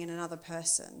encountering in another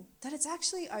person, that it's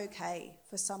actually okay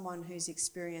for someone who's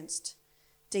experienced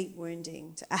deep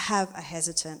wounding to have a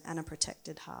hesitant and a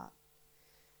protected heart.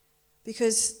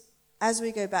 Because as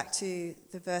we go back to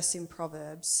the verse in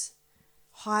Proverbs,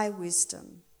 high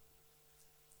wisdom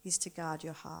is to guard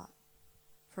your heart,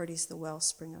 for it is the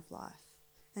wellspring of life.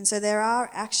 And so there are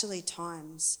actually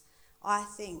times, I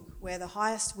think, where the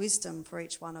highest wisdom for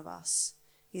each one of us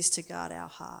is to guard our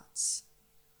hearts.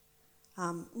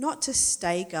 Not to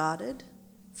stay guarded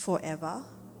forever,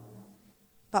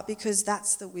 but because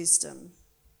that's the wisdom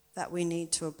that we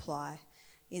need to apply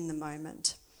in the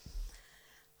moment.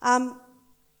 Let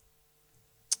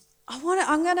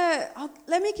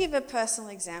me give a personal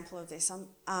example of this,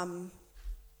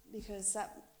 because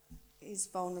that is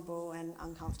vulnerable and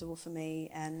uncomfortable for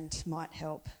me and might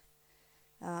help.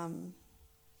 Are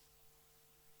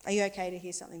you okay to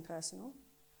hear something personal?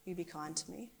 You'd be kind to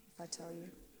me if I tell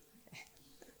you.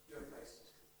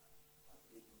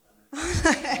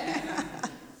 Okay.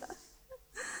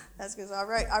 That's because I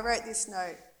wrote this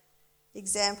note.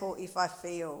 Example, if I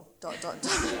feel ... So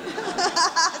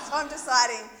I'm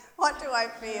deciding, what do I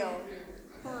feel?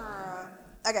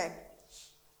 Okay.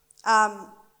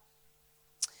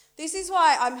 This is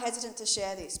why I'm hesitant to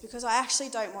share this, because I actually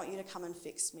don't want you to come and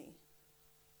fix me.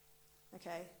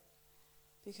 Okay?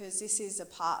 Because this is a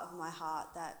part of my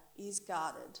heart that is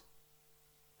guarded,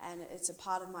 and it's a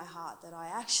part of my heart that I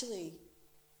actually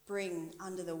bring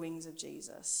under the wings of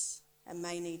Jesus and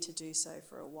may need to do so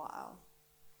for a while.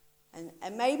 And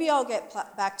maybe I'll get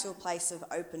back to a place of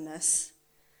openness,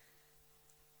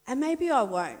 and maybe I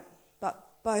won't,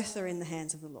 but both are in the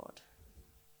hands of the Lord.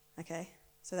 Okay?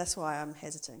 So that's why I'm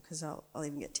hesitant, because I'll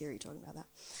even get teary talking about that.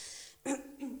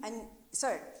 And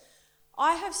so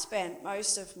I have spent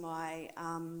most of my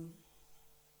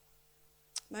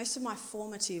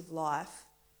formative life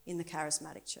in the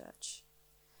charismatic church,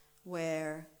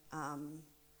 where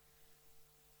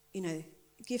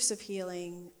gifts of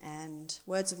healing and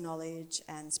words of knowledge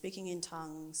and speaking in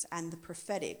tongues and the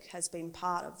prophetic has been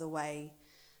part of the way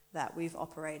that we've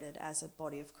operated as a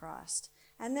body of Christ.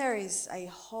 And there is a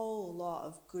whole lot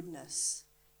of goodness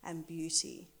and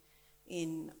beauty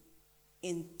in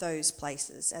those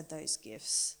places and those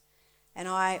gifts. And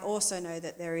I also know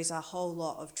that there is a whole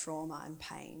lot of trauma and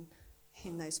pain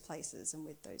in those places and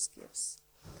with those gifts.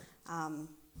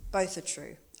 Both are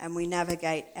true, and we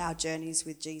navigate our journeys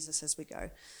with Jesus as we go.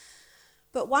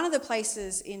 But one of the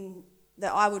places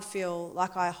that I would feel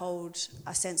like I hold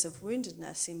a sense of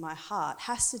woundedness in my heart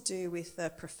has to do with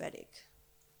the prophetic.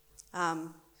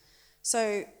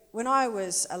 So when I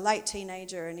was a late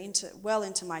teenager and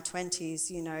into my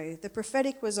 20s, the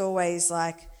prophetic was always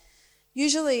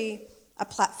usually a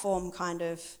platform kind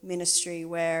of ministry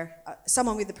where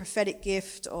someone with a prophetic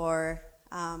gift or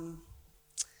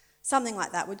something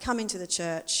like that would come into the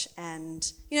church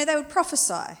and, they would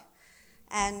prophesy,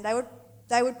 and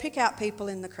they would pick out people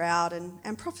in the crowd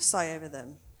and prophesy over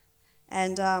them.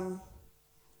 And that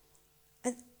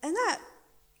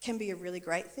can be a really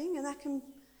great thing, and that can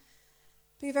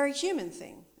be a very human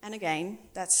thing. And again,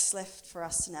 that's left for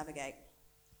us to navigate.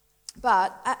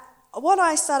 But what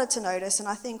I started to notice, and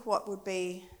I think what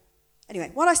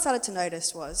I started to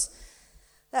notice was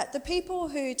that the people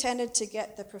who tended to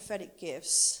get the prophetic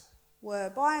gifts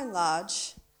were, by and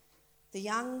large, the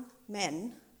young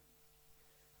men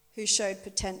who showed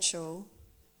potential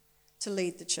to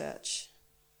lead the church,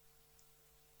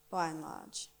 by and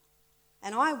large.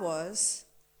 And I was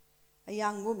a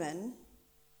young woman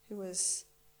who was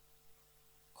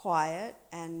quiet,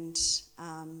 and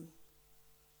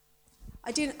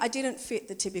I didn't fit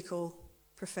the typical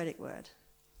prophetic word.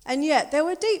 And yet there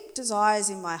were deep desires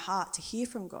in my heart to hear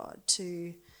from God,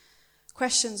 to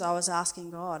questions I was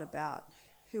asking God about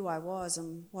who I was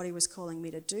and what he was calling me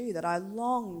to do, that I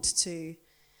longed to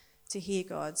hear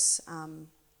God's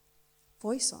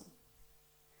voice on.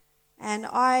 And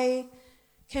I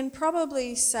can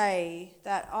probably say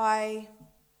that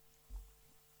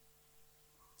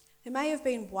there may have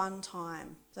been one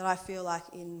time that I feel like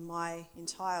in my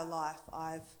entire life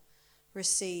I've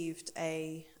received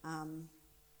a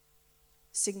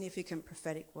significant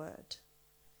prophetic word.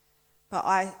 But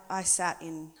I sat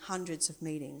in hundreds of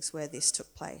meetings where this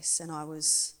took place, and I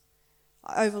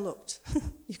overlooked,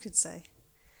 you could say.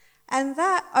 And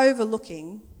that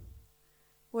overlooking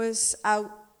was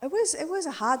it was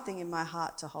a hard thing in my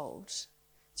heart to hold,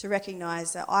 to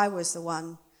recognise that I was the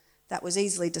one that was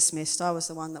easily dismissed. I was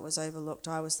the one that was overlooked.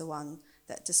 I was the one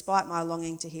that, despite my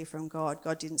longing to hear from God,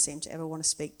 God didn't seem to ever want to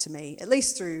speak to me, at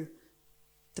least through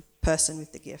the person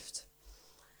with the gift.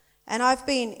 And I've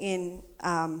been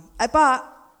but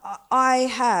I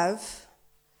have,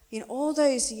 in all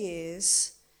those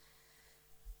years,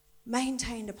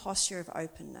 maintained a posture of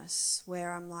openness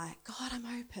where I'm like, God, I'm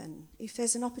open. If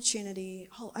there's an opportunity,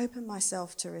 I'll open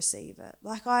myself to receive it.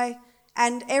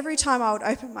 And every time I would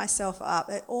open myself up,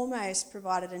 it almost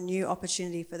provided a new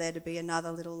opportunity for there to be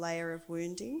another little layer of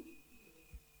wounding.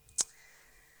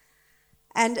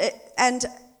 And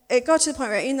it got to the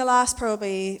point where in the last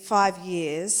probably 5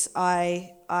 years,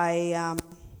 I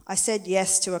said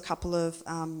yes to a couple of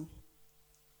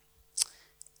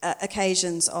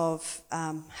occasions of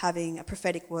having a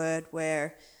prophetic word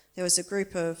where there was a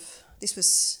group of,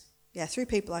 3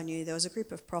 people I knew, there was a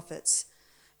group of prophets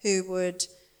who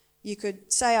you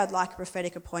could say I'd like a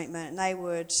prophetic appointment, and they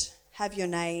would have your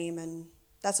name, and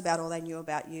that's about all they knew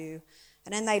about you.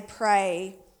 And then they'd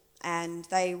pray, and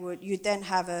you'd then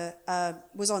have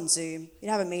was on Zoom,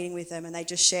 you'd have a meeting with them, and they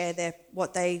just share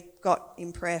what they got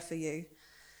in prayer for you.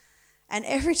 And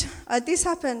every time, this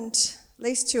happened at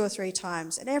least 2 or 3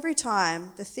 times, and every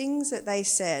time the things that they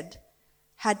said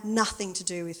had nothing to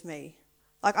do with me.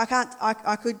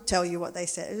 I could tell you what they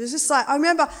said. It was just I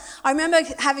remember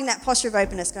having that posture of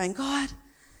openness, going, God,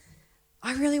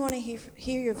 I really want to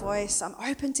hear your voice. I'm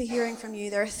open to hearing from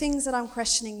you. There are things that I'm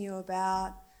questioning you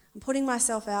about. I'm putting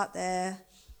myself out there.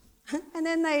 And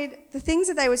then the things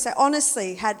that they would say,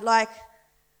 honestly,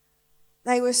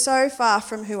 they were so far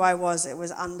from who I was, it was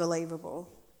unbelievable.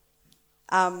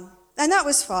 And that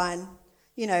was fine,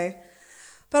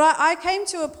 But I came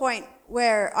to a point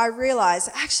where I realised,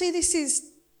 actually, this is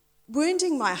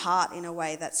wounding my heart in a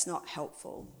way that's not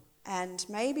helpful. And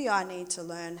maybe I need to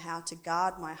learn how to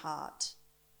guard my heart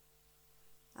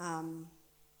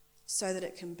so that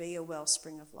it can be a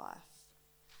wellspring of life.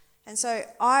 And so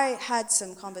I had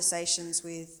some conversations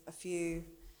with a few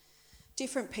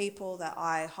different people that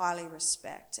I highly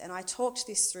respect, and I talked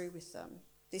this through with them,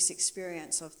 this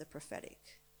experience of the prophetic.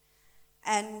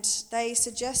 And they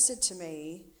suggested to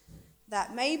me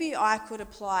that maybe I could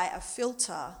apply a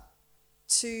filter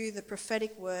to the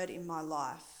prophetic word in my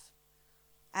life.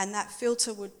 And that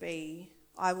filter would be,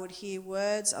 I would hear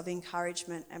words of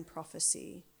encouragement and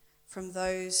prophecy from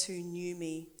those who knew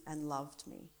me and loved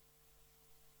me.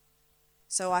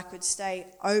 So I could stay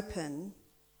open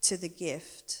to the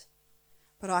gift,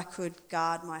 but I could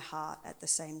guard my heart at the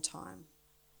same time.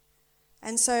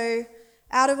 And so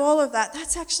out of all of that,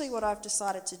 that's actually what I've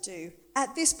decided to do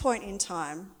at this point in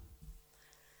time,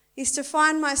 is to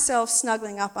find myself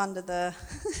snuggling up under the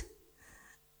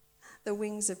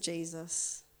wings of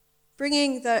Jesus,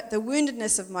 bringing the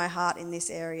woundedness of my heart in this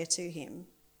area to him,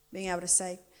 being able to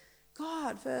say,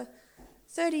 God, for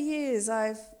 30 years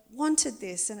I've wanted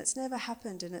this and it's never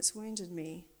happened and it's wounded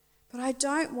me, but I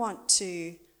don't want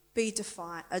to be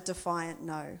a defiant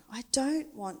no. I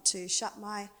don't want to shut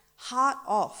my heart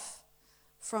off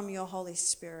from your Holy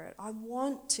Spirit. I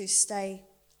want to stay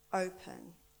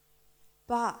open,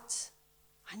 but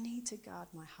I need to guard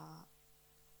my heart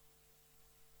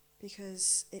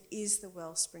because it is the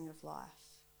wellspring of life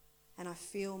and I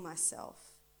feel myself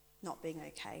not being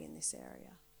okay in this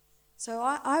area. So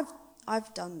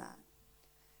I've done that.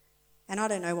 And I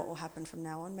don't know what will happen from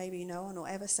now on. Maybe no one will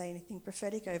ever say anything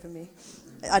prophetic over me.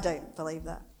 I don't believe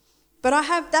that. But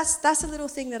that's a little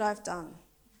thing that I've done.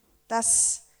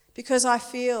 That's because I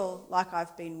feel like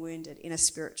I've been wounded in a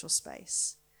spiritual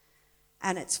space.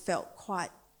 And it's felt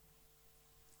quite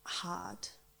hard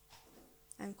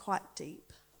and quite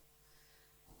deep.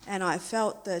 And I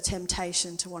felt the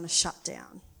temptation to want to shut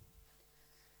down.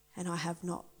 And I've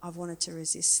wanted to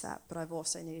resist that, but I've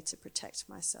also needed to protect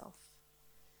myself.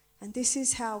 And this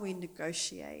is how we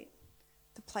negotiate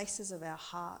the places of our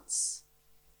hearts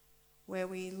where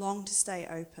we long to stay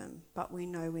open, but we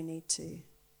know we need to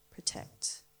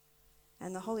protect.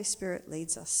 And the Holy Spirit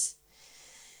leads us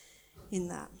in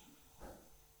that.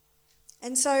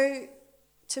 And so,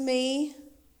 to me,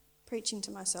 preaching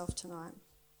to myself tonight,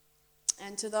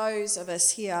 and to those of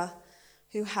us here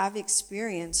who have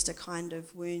experienced a kind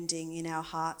of wounding in our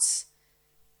hearts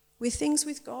with things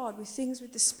with God, with things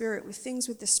with the Spirit, with things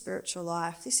with the spiritual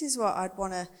life, this is what I'd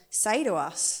want to say to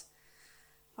us.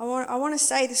 I want to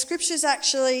say the Scriptures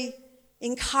actually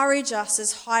encourage us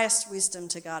as highest wisdom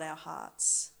to guard our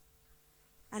hearts.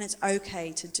 And it's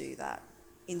okay to do that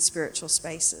in spiritual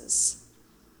spaces.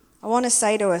 I want to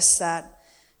say to us that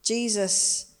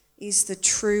Jesus is the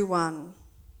true one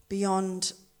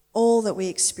beyond all that we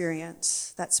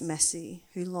experience that's messy,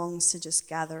 who longs to just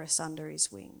gather us under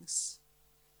his wings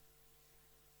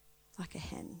like a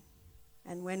hen.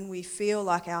 And when we feel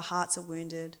like our hearts are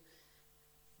wounded,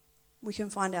 we can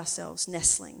find ourselves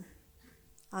nestling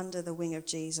under the wing of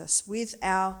Jesus with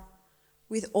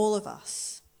all of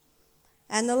us.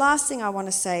 And the last thing I want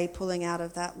to say, pulling out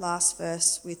of that last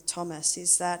verse with Thomas,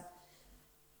 is that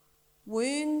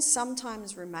wounds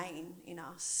sometimes remain in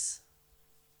us,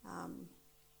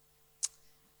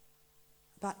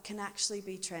 but can actually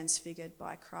be transfigured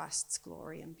by Christ's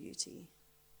glory and beauty.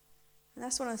 And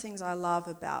that's one of the things I love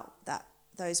about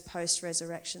those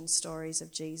post-resurrection stories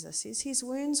of Jesus, is his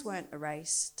wounds weren't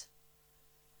erased.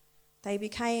 They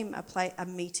became a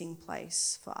meeting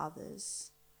place for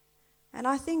others. And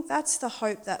I think that's the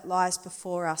hope that lies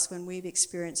before us when we've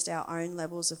experienced our own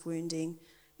levels of wounding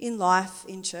in life,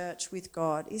 in church, with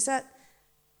God, is that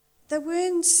the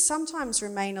wounds sometimes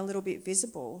remain a little bit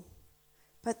visible,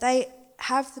 but they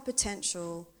have the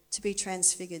potential to be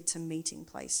transfigured to meeting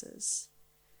places.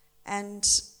 And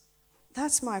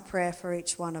that's my prayer for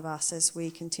each one of us as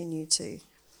we continue to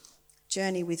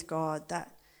journey with God,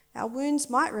 that our wounds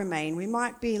might remain. We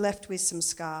might be left with some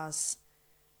scars,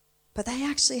 but they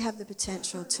actually have the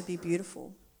potential to be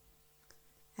beautiful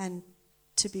and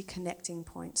to be connecting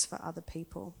points for other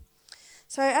people.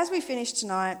 So as we finish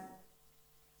tonight,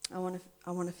 I want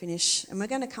to finish, and we're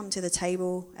going to come to the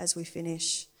table as we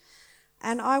finish.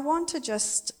 And I want to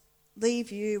just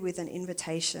leave you with an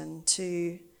invitation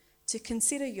to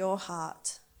consider your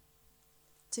heart,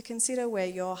 to consider where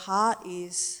your heart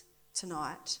is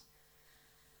tonight.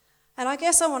 And I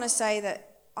guess I want to say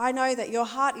that I know that your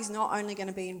heart is not only going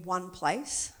to be in one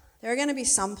place. There are going to be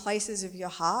some places of your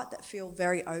heart that feel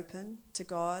very open to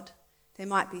God. There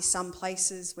might be some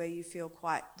places where you feel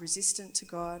quite resistant to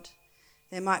God.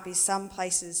 There might be some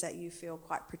places that you feel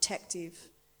quite protective.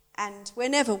 And we're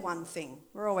never one thing.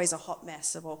 We're always a hot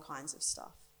mess of all kinds of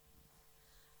stuff.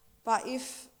 But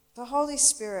if the Holy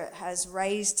Spirit has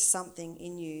raised something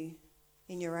in you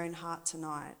in your own heart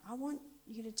tonight, I want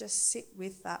you to just sit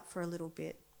with that for a little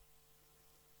bit.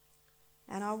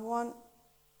 And I want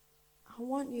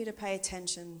you to pay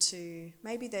attention to,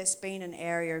 maybe there's been an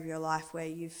area of your life where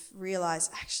you've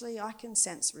realised, actually, I can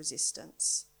sense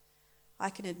resistance. I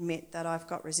can admit that I've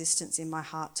got resistance in my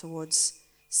heart towards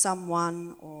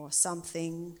someone or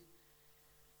something.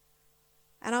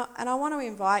 And I want to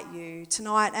invite you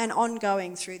tonight and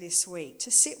ongoing through this week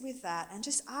to sit with that and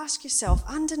just ask yourself,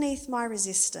 underneath my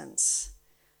resistance,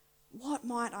 what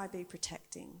might I be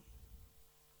protecting?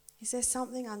 Is there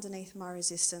something underneath my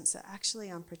resistance that actually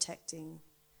I'm protecting?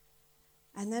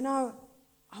 And then I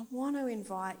want to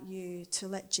invite you to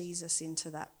let Jesus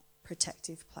into that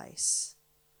protective place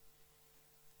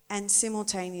and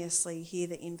simultaneously hear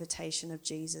the invitation of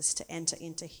Jesus to enter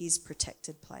into his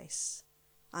protected place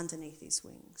underneath his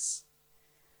wings.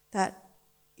 That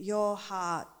your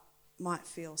heart might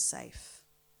feel safe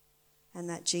and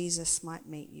that Jesus might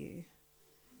meet you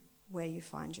where you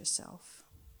find yourself.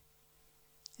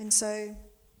 And so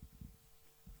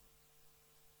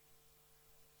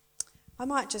I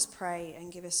might just pray and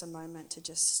give us a moment to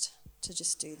just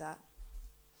do that.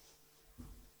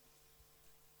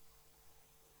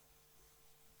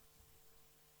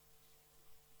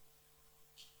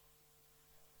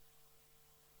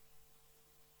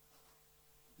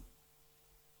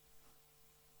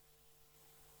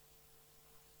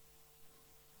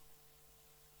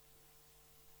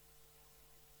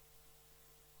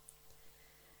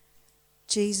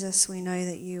 Jesus, we know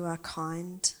that you are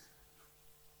kind.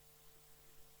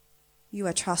 You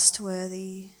are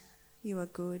trustworthy. You are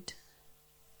good.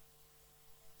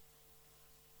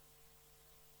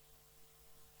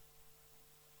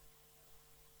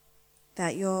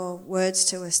 That your words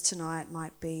to us tonight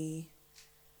might be,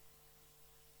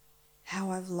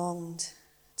 how I've longed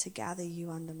to gather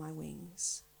you under my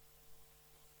wings.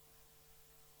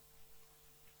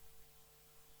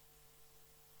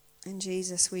 And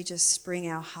Jesus, we just bring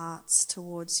our hearts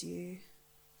towards you.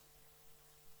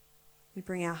 We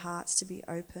bring our hearts to be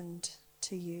opened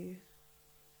to you.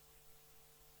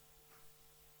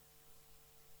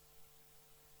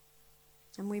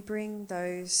 And we bring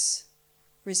those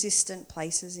resistant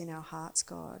places in our hearts,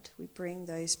 God. We bring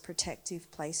those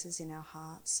protective places in our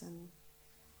hearts. And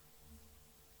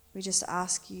we just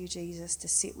ask you, Jesus, to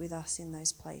sit with us in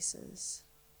those places.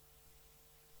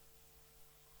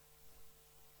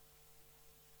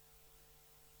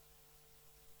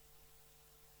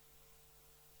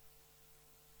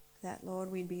 That,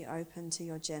 Lord, we'd be open to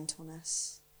your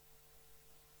gentleness,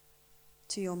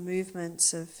 to your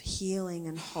movements of healing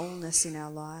and wholeness in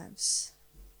our lives.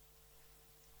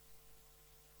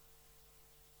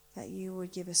 That you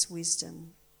would give us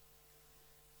wisdom,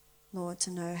 Lord,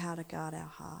 to know how to guard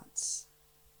our hearts.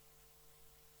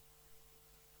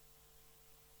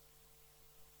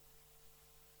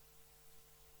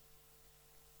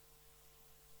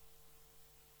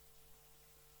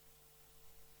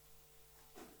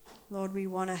 Lord, we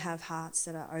want to have hearts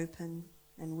that are open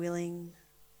and willing.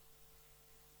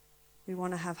 We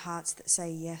want to have hearts that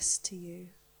say yes to you.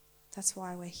 That's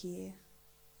why we're here.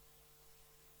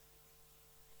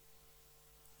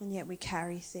 And yet we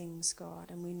carry things,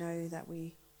 God, and we know that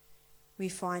we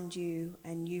find you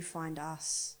and you find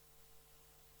us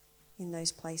in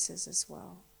those places as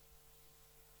well.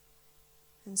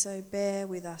 And so bear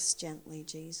with us gently,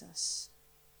 Jesus.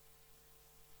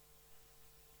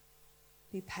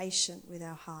 Be patient with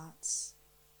our hearts,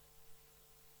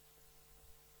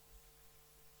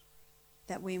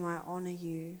 that we might honour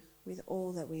you with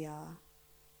all that we are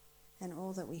and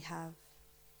all that we have.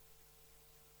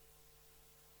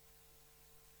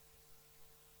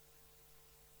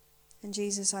 And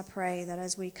Jesus, I pray that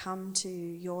as we come to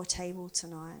your table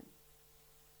tonight,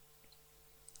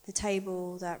 the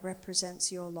table that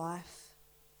represents your life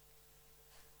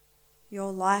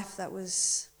that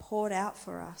was poured out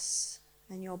for us,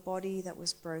 and your body that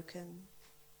was broken.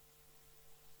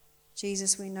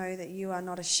 Jesus, we know that you are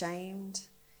not ashamed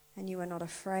and you are not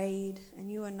afraid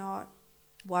and you are not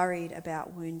worried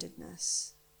about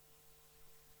woundedness.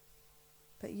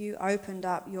 But you opened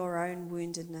up your own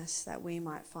woundedness that we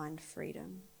might find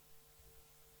freedom.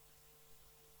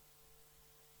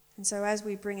 And so as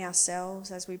we bring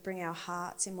ourselves, as we bring our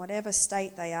hearts in whatever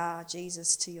state they are,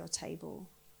 Jesus, to your table,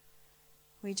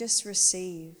 we just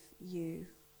receive you.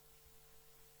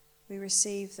 We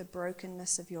receive the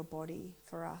brokenness of your body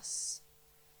for us.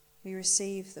 We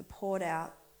receive the poured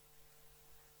out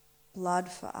blood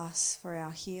for us, for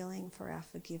our healing, for our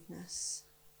forgiveness.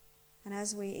 And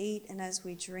as we eat and as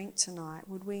we drink tonight,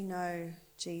 would we know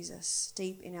Jesus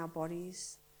deep in our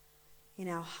bodies, in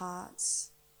our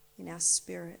hearts, in our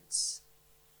spirits,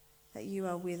 that you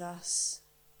are with us,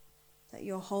 that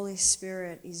your Holy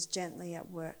Spirit is gently at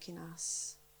work in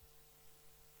us,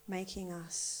 making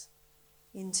us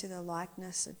into the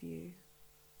likeness of you.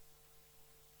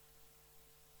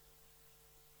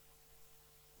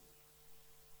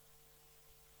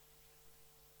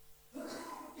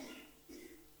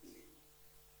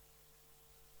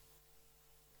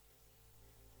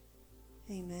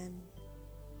 Amen.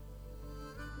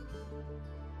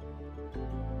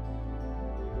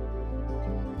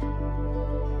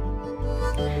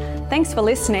 Thanks for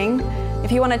listening.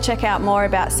 If you want to check out more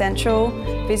about Central,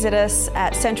 visit us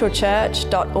at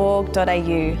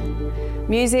centralchurch.org.au.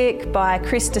 Music by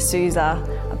Chris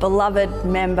D'Souza, a beloved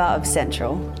member of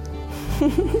Central.